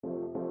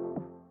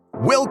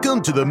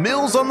Welcome to the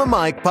Mills on the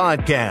Mic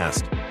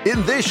podcast.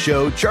 In this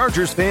show,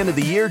 Chargers Fan of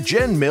the Year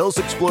Jen Mills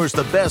explores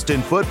the best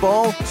in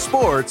football,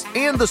 sports,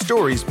 and the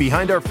stories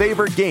behind our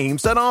favorite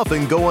games that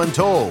often go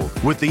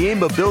untold, with the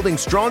aim of building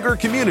stronger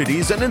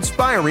communities and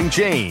inspiring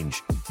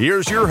change.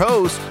 Here's your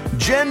host,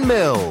 Jen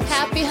Mills.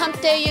 Happy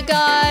Hump Day, you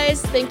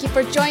guys. Thank you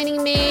for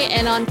joining me.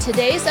 And on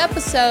today's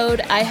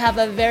episode, I have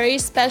a very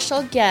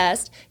special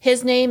guest.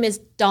 His name is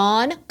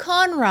Don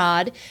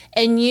Conrad,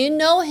 and you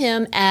know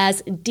him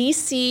as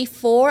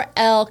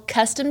DC4L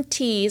Custom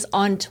Tees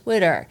on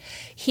Twitter.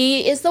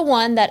 He is the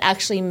one that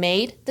actually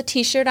made the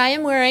t-shirt I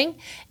am wearing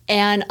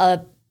and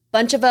a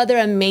bunch of other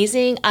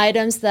amazing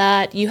items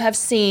that you have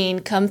seen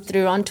come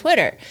through on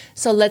Twitter.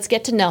 So let's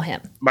get to know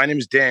him. My name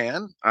is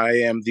Dan. I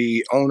am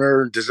the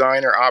owner,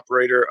 designer,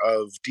 operator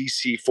of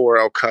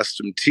DC4L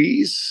Custom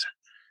Tees.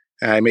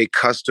 I make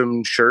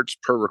custom shirts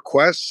per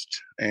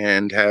request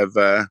and have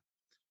a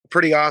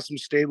pretty awesome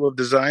stable of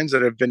designs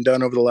that have been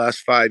done over the last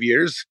 5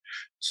 years.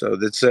 So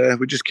that's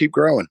we just keep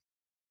growing.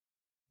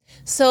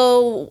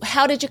 So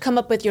how did you come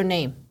up with your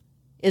name?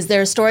 Is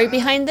there a story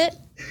behind it?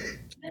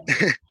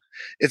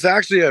 It's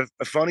actually a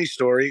funny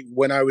story.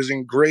 When I was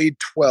in grade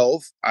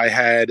 12, I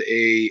had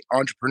a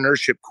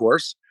entrepreneurship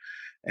course,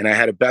 and I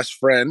had a best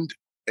friend,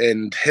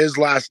 and his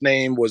last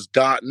name was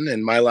Doughton,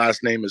 and my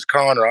last name is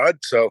Conrad.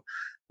 So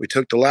we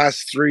took the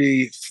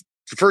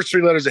first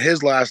three letters of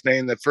his last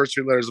name, the first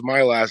three letters of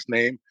my last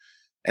name,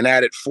 and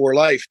added For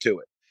Life to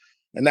it.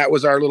 And that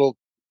was our little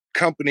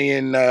company,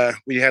 and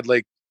we had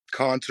like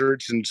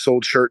concerts and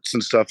sold shirts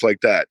and stuff like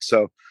that.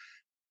 So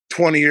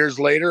 20 years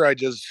later, I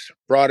just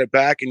brought it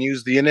back and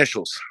used the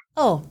initials.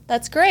 Oh,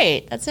 that's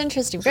great. That's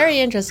interesting. Very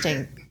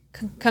interesting.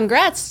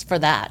 Congrats for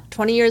that.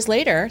 20 years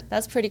later,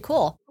 that's pretty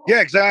cool. Yeah,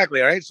 exactly.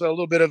 All right. So a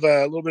little bit of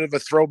a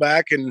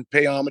throwback and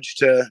pay homage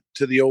to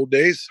the old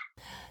days.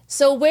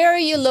 So where are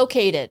you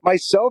located?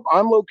 Myself,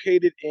 I'm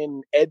located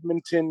in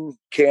Edmonton,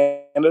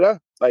 Canada,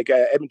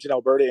 Edmonton,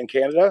 Alberta in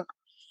Canada.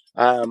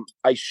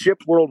 I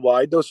ship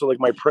worldwide though. So like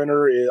my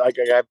printer is I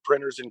have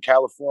printers in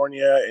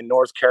California, in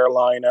North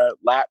Carolina,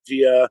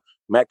 Latvia,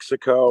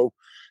 Mexico,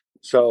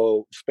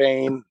 so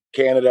Spain,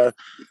 Canada.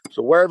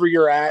 So wherever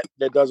you're at,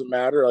 that doesn't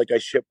matter. Like I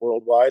ship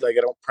worldwide. Like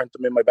I don't print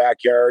them in my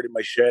backyard, in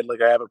my shed.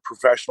 Like I have a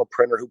professional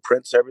printer who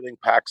prints everything,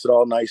 packs it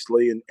all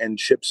nicely and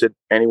ships it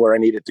anywhere I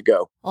need it to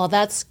go. Well,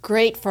 that's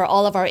great for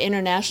all of our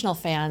international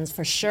fans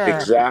for sure.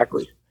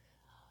 Exactly.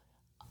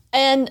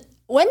 And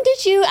when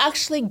did you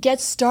actually get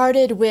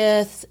started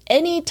with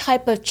any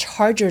type of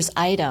Chargers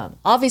item?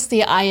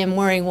 Obviously, I am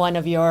wearing one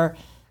of your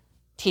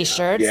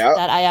T-shirts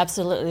that I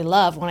absolutely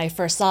love when I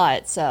first saw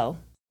it. So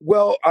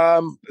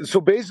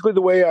basically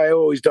the way I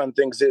always done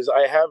things is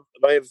I have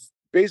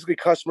basically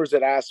customers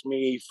that ask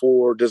me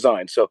for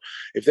design. So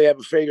if they have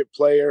a favorite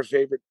player,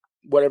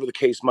 whatever the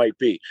case might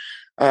be,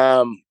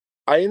 I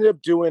ended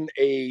up doing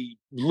a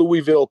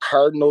Louisville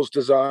Cardinals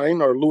design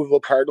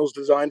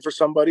for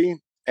somebody.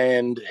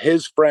 And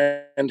his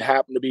friend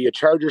happened to be a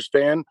Chargers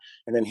fan.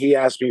 And then he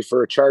asked me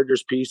for a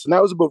Chargers piece. And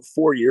that was about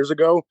 4 years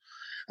ago.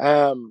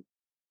 The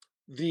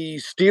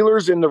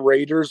Steelers and the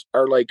Raiders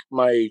are like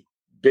my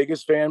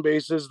biggest fan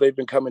bases. They've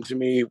been coming to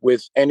me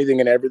with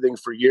anything and everything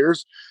for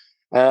years.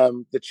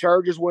 The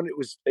Chargers one,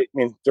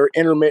 they're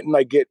intermittent.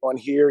 I get one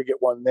here, I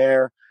get one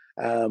there.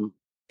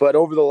 But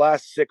over the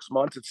last 6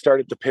 months, it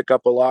started to pick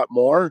up a lot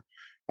more.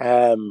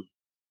 I'm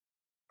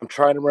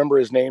trying to remember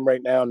his name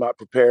right now. I'm not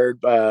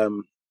prepared.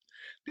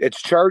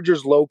 It's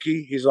Chargers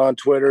Loki. He's on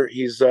Twitter.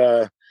 He's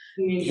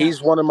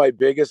one of my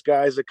biggest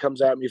guys that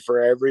comes at me for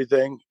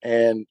everything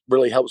and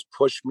really helps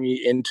push me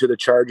into the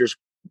Chargers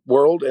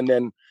world. And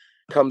then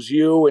comes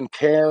you and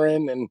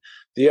Karen and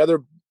the other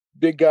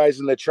big guys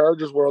in the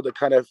Chargers world that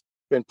kind of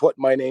been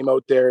putting my name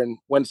out there. And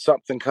when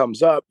something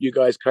comes up, you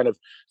guys kind of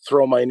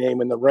throw my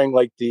name in the ring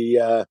like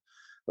the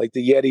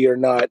Yeti or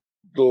not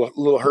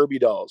little Herbie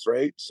dolls,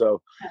 right?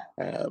 So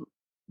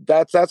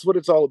that's what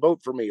it's all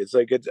about for me. It's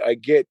like I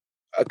get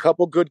a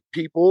couple good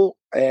people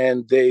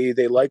and they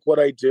like what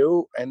I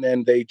do, and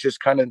then they just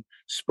kind of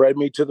spread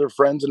me to their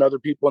friends and other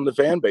people in the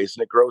fan base,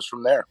 and it grows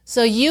from there.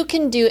 So you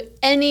can do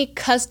any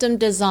custom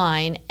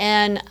design.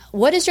 And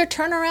what is your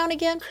turnaround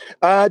again?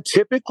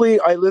 Typically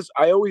I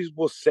always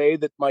will say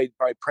that my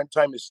print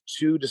time is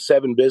 2 to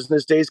 7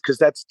 business days, because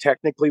that's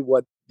technically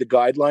what the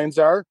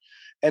guidelines are,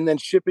 and then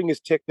shipping is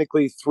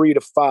technically 3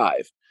 to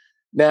 5.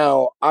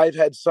 Now I've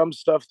had some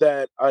stuff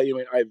that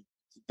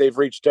they've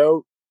reached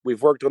out,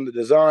 we've worked on the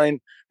design,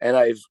 and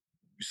I've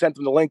sent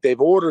them the link,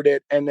 they've ordered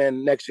it, and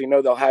then next thing you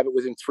know, they'll have it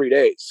within 3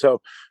 days.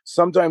 So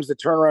sometimes the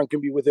turnaround can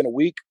be within a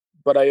week,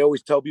 but I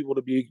always tell people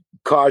to be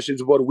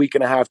cautious about a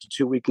 1.5 to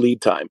 2 week lead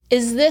time.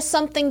 Is this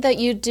something that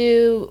you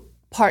do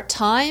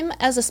part-time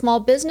as a small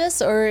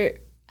business, or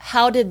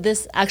how did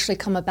this actually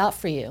come about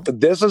for you?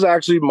 This is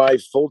actually my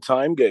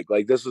full-time gig.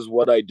 Like, this is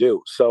what I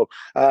do. So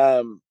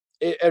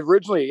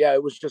originally,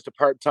 it was just a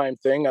part-time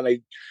thing, and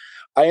I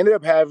ended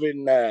up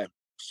having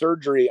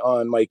surgery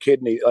on my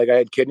kidney. Like, I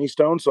had kidney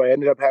stones, so I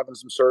ended up having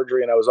some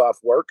surgery, and I was off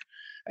work,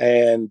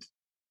 and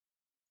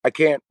I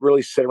can't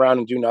really sit around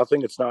and do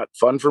nothing. It's not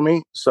fun for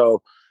me.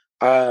 So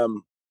I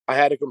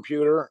had a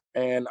computer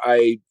and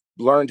I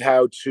learned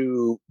how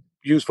to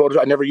use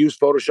Photoshop. I never used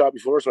Photoshop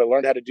before, so I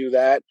learned how to do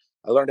that.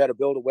 I learned how to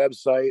build a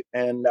website,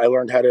 and I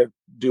learned how to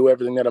do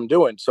everything that I'm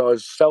doing. So I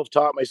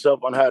self-taught myself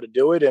on how to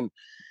do it. And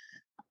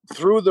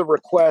through the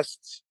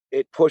requests,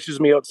 it pushes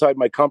me outside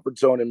my comfort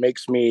zone and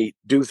makes me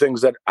do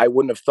things that I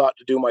wouldn't have thought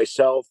to do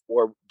myself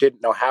or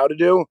didn't know how to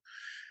do.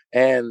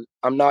 And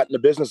I'm not in the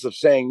business of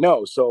saying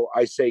no. So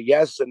I say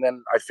yes, and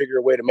then I figure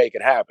a way to make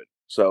it happen.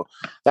 So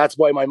that's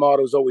why my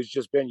motto has always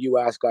just been you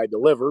ask, I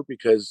deliver,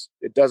 because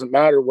it doesn't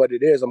matter what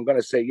it is. I'm going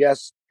to say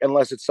yes,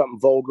 unless it's something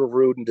vulgar,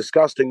 rude, and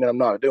disgusting, then I'm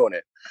not doing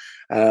it.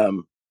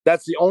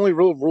 That's the only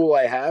real rule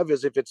I have,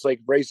 is if it's like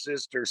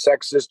racist or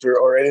sexist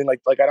or anything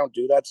like I don't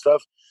do that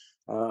stuff.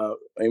 I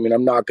mean,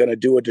 I'm not going to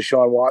do a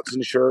Deshaun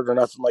Watson shirt or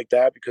nothing like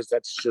that, because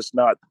that's just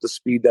not the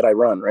speed that I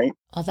run, right?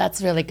 Oh,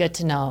 that's really good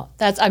to know.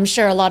 I'm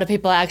sure a lot of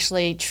people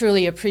actually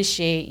truly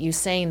appreciate you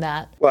saying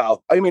that.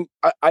 Well, I mean,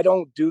 I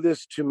don't do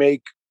this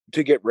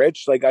to get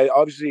rich. Like, I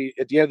obviously,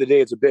 at the end of the day,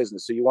 it's a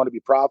business, so you want to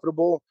be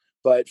profitable.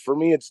 But for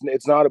me,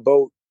 it's not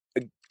about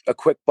a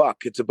quick buck.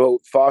 It's about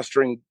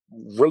fostering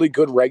really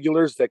good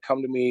regulars that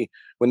come to me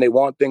when they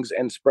want things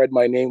and spread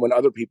my name when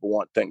other people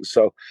want things.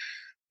 So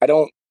I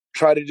don't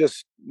try to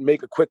just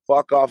make a quick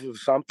buck off of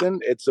something.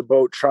 It's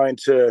about trying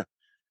to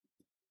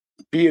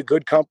be a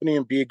good company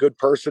and be a good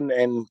person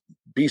and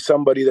be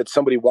somebody that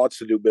somebody wants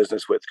to do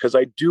business with. Because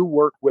I do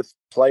work with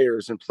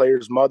players and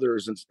players'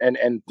 mothers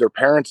and their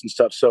parents and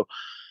stuff. So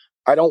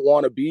I don't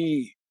want to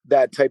be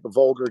that type of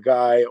vulgar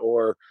guy.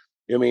 Or,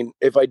 I mean,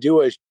 if I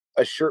do a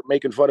shirt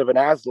making fun of an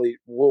athlete,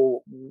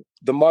 well,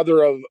 the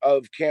mother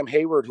of Cam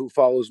Hayward, who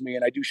follows me,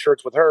 and I do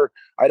shirts with her,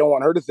 I don't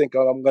want her to think,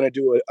 oh, I'm going to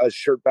do a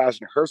shirt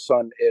bashing her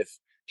son if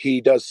he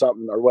does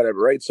something or whatever,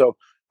 right? So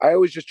I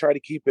always just try to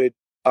keep it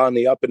on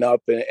the up and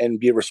up and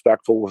be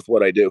respectful with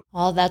what I do.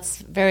 Well, that's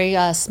very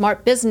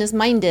smart business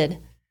minded.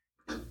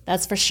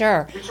 That's for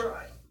sure.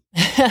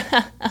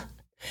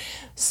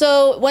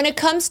 So when it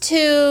comes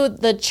to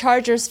the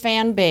Chargers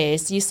fan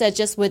base, you said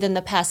just within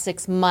the past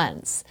 6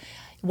 months,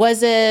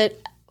 was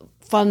it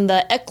from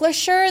the Eckler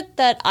shirt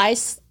that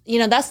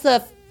that's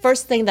the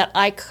first thing that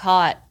I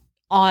caught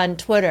on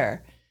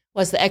Twitter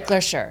was the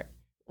Eckler shirt.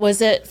 Was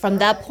it from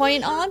that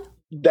point on?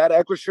 That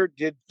Eckler shirt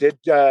did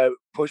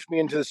push me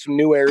into some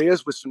new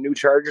areas with some new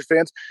Chargers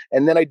fans.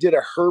 And then I did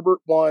a Herbert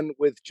one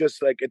with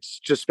just like, it's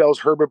just spells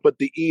Herbert, but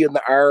the E and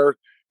the R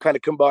kind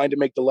of combined to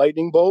make the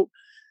lightning bolt.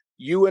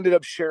 You ended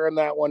up sharing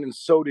that one, and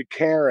so did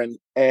Karen,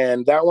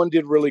 and that one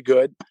did really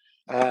good.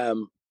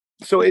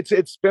 So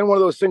it's been one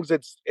of those things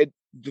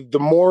the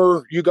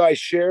more you guys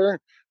share,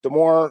 the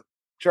more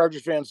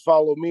Chargers fans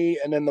follow me,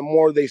 and then the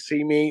more they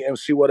see me and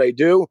see what I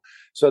do.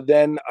 So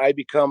then I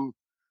become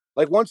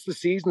like, once the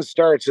season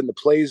starts and the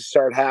plays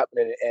start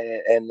happening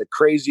and the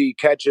crazy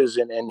catches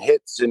and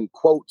hits and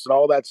quotes and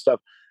all that stuff,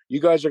 you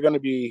guys are going to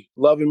be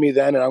loving me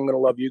then, and I'm going to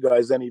love you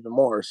guys then even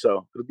more.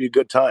 So it'll be a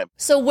good time.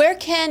 So where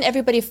can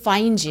everybody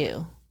find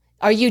you?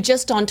 Are you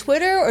just on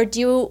Twitter, or do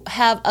you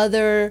have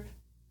other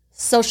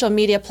social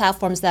media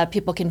platforms that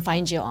people can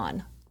find you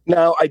on?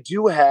 Now, I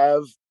do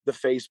have the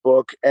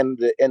Facebook and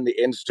the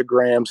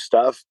Instagram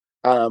stuff.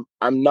 I'm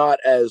not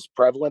as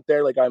prevalent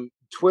there.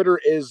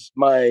 Twitter is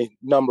my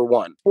number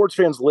one. Sports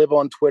fans live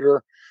on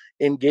Twitter.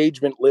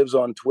 Engagement lives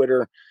on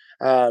Twitter.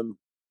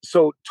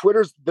 So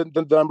Twitter's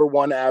the number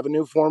one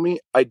avenue for me.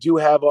 I do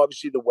have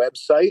obviously the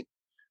website.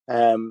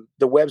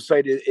 The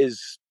website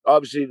is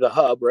obviously the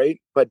hub, right?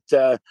 But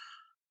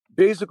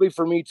basically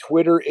for me,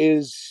 Twitter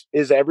is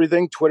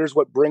everything. Twitter's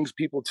what brings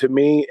people to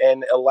me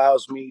and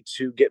allows me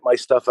to get my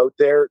stuff out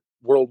there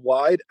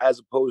worldwide, as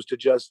opposed to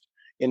just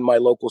in my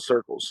local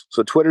circles.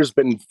 So Twitter's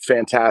been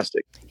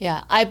fantastic.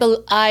 Yeah,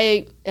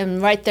 I am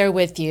right there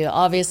with you.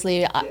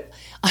 Obviously,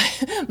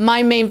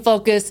 my main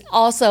focus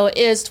also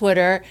is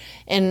Twitter,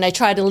 and I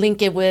try to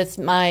link it with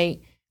my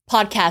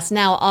podcast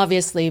now,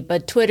 obviously,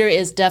 but Twitter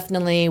is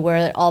definitely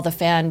where all the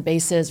fan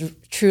bases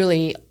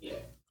truly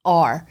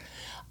are.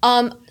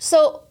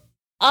 So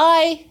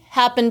I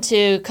happened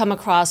to come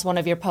across one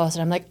of your posts,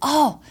 and I'm like,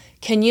 oh,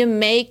 can you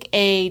make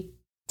a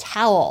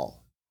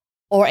towel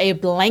or a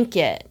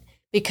blanket?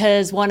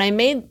 Because when I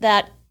made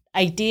that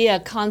idea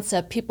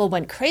concept, people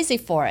went crazy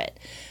for it.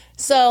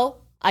 So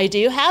I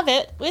do have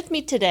it with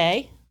me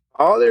today.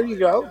 Oh, there you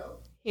go.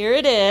 Here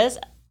it is.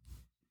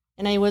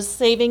 And I was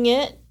saving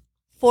it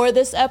for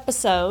this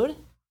episode.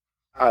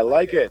 I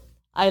like it.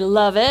 I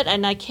love it.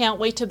 And I can't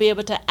wait to be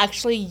able to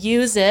actually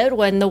use it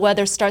when the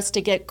weather starts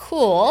to get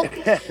cool.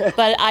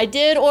 But I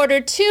did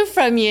order 2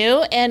 from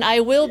you, and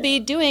I will be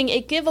doing a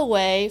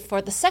giveaway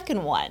for the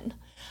second one.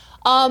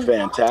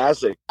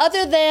 Fantastic.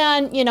 Other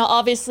than,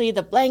 obviously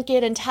the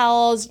blanket and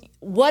towels,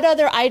 what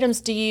other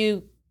items do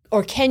you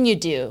or can you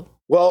do?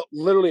 Well,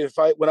 literally,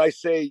 when I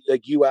say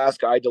like you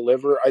ask, I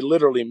deliver, I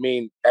literally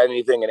mean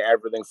anything and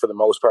everything for the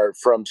most part,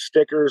 from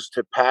stickers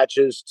to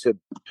patches to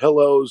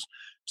pillows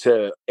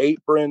to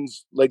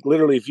aprons. Like,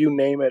 literally, if you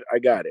name it, I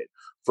got it.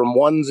 From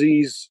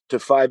onesies to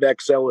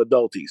 5XL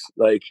adulties.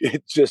 Like,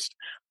 it's just,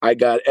 I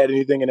got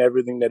anything and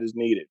everything that is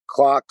needed.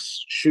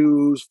 Clocks,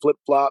 shoes,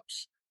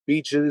 flip-flops.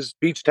 beach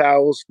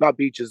towels, not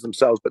beaches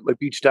themselves, but like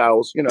beach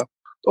towels,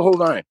 the whole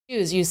nine.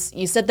 Shoes,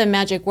 you said the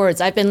magic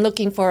words. I've been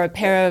looking for a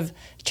pair of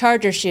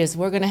Charger shoes.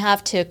 We're going to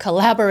have to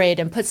collaborate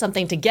and put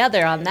something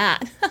together on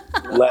that.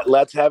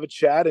 Let's have a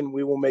chat and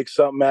we will make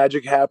some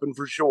magic happen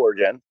for sure,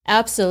 Jen.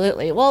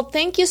 Absolutely. Well,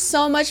 thank you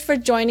so much for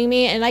joining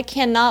me, and I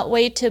cannot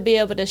wait to be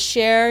able to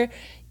share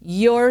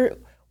your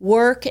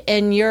work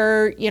and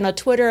your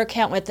Twitter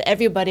account with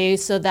everybody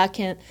so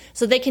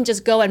they can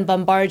just go and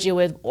bombard you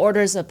with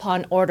orders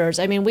upon orders.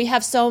 I mean, we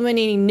have so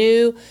many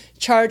new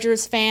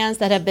Chargers fans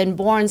that have been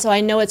born, so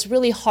I know it's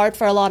really hard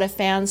for a lot of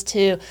fans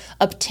to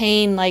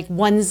obtain like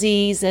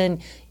onesies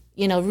and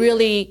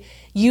really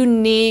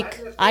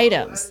unique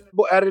items.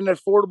 At an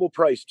affordable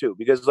price too,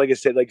 because like I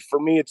said, like for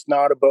me, it's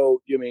not about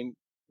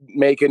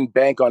making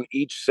bank on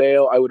each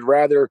sale. I would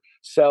rather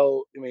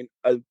sell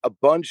a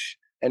bunch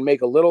and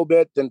make a little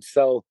bit than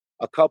sell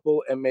a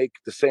couple and make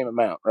the same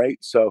amount, right?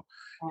 So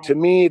to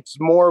me, it's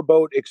more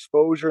about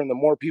exposure, and the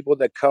more people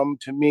that come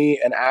to me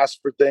and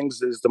ask for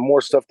things is the more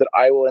stuff that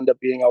I will end up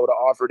being able to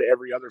offer to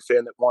every other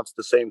fan that wants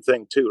the same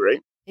thing too,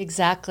 right?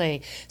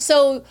 Exactly.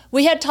 So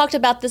we had talked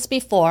about this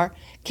before.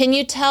 Can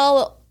you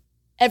tell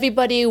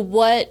everybody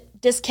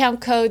what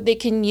discount code they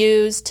can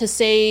use to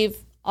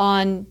save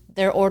on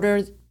their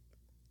order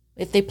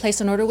if they place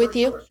an order with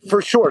you?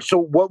 For sure. So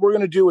what we're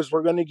going to do is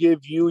we're going to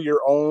give you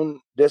your own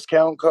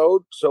discount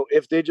code. So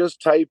if they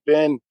just type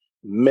in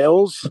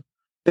Mills,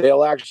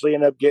 they'll actually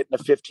end up getting a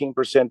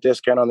 15%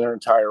 discount on their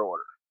entire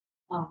order.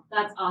 Oh,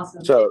 that's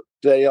awesome. So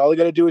all they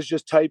got to do is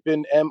just type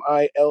in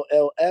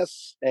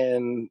MILLS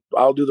and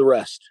I'll do the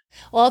rest.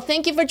 Well,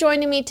 thank you for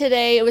joining me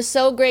today. It was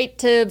so great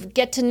to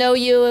get to know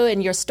you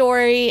and your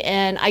story,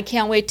 and I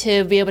can't wait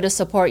to be able to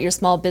support your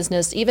small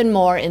business even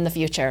more in the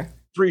future.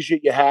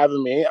 Appreciate you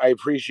having me. I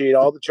appreciate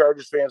all the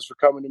Chargers fans for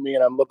coming to me,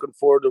 and I'm looking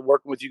forward to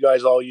working with you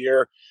guys all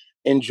year.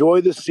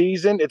 Enjoy the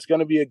season. It's going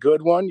to be a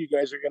good one. You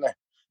guys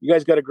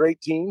got a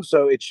great team,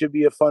 so it should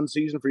be a fun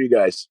season for you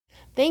guys.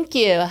 Thank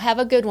you. Have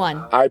a good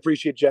one. I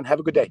appreciate it, Jen. Have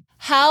a good day.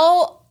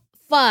 How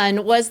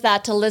fun was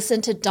that to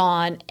listen to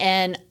Don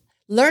and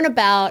learn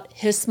about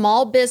his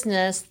small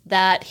business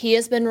that he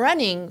has been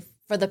running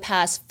for the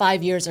past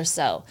 5 years or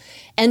so,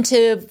 and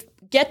to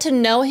get to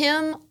know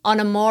him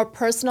on a more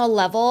personal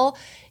level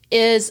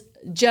is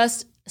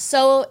just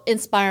so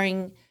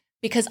inspiring,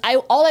 because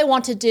all I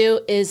want to do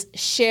is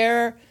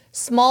share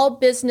small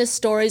business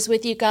stories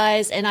with you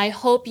guys, and I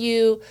hope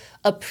you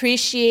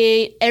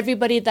appreciate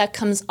everybody that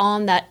comes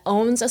on that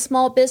owns a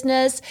small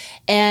business,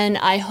 and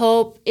I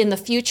hope in the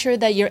future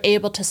that you're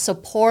able to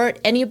support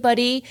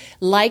anybody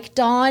like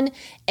Don.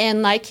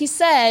 And like he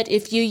said,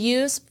 if you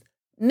use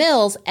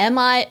Mills,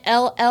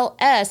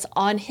 MILLS,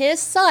 on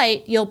his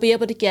site, you'll be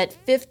able to get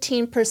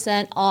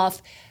 15%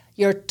 off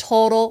your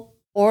total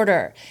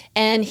order.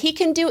 And he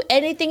can do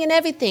anything and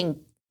everything.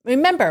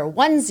 Remember,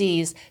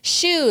 onesies,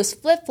 shoes,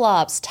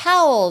 flip-flops,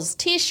 towels,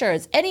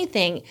 t-shirts,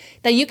 anything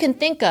that you can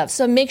think of.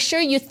 So make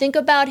sure you think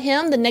about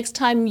him the next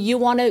time you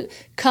want to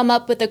come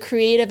up with a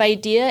creative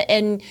idea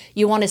and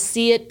you want to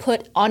see it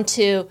put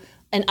onto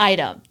an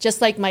item.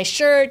 Just like my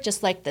shirt,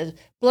 just like the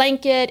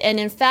blanket. And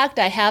in fact,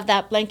 I have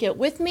that blanket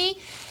with me,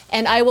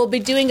 and I will be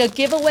doing a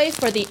giveaway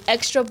for the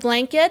extra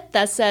blanket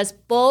that says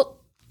Bolt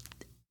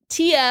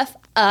TF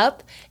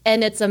up,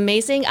 and it's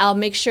amazing. I'll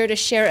make sure to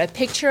share a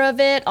picture of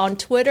it on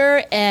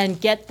Twitter and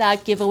get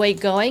that giveaway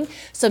going.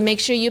 So make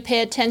sure you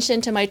pay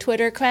attention to my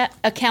Twitter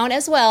account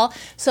as well.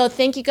 So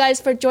thank you guys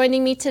for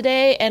joining me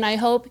today, and I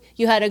hope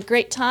you had a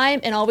great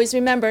time, and always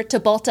remember to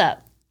bolt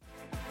up.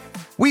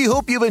 We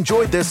hope you've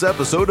enjoyed this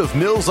episode of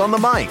Mills on the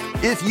Mic.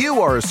 If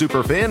you are a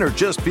super fan or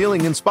just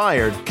feeling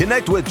inspired,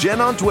 connect with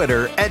Jen on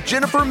Twitter at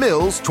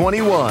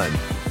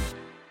JenniferMills21.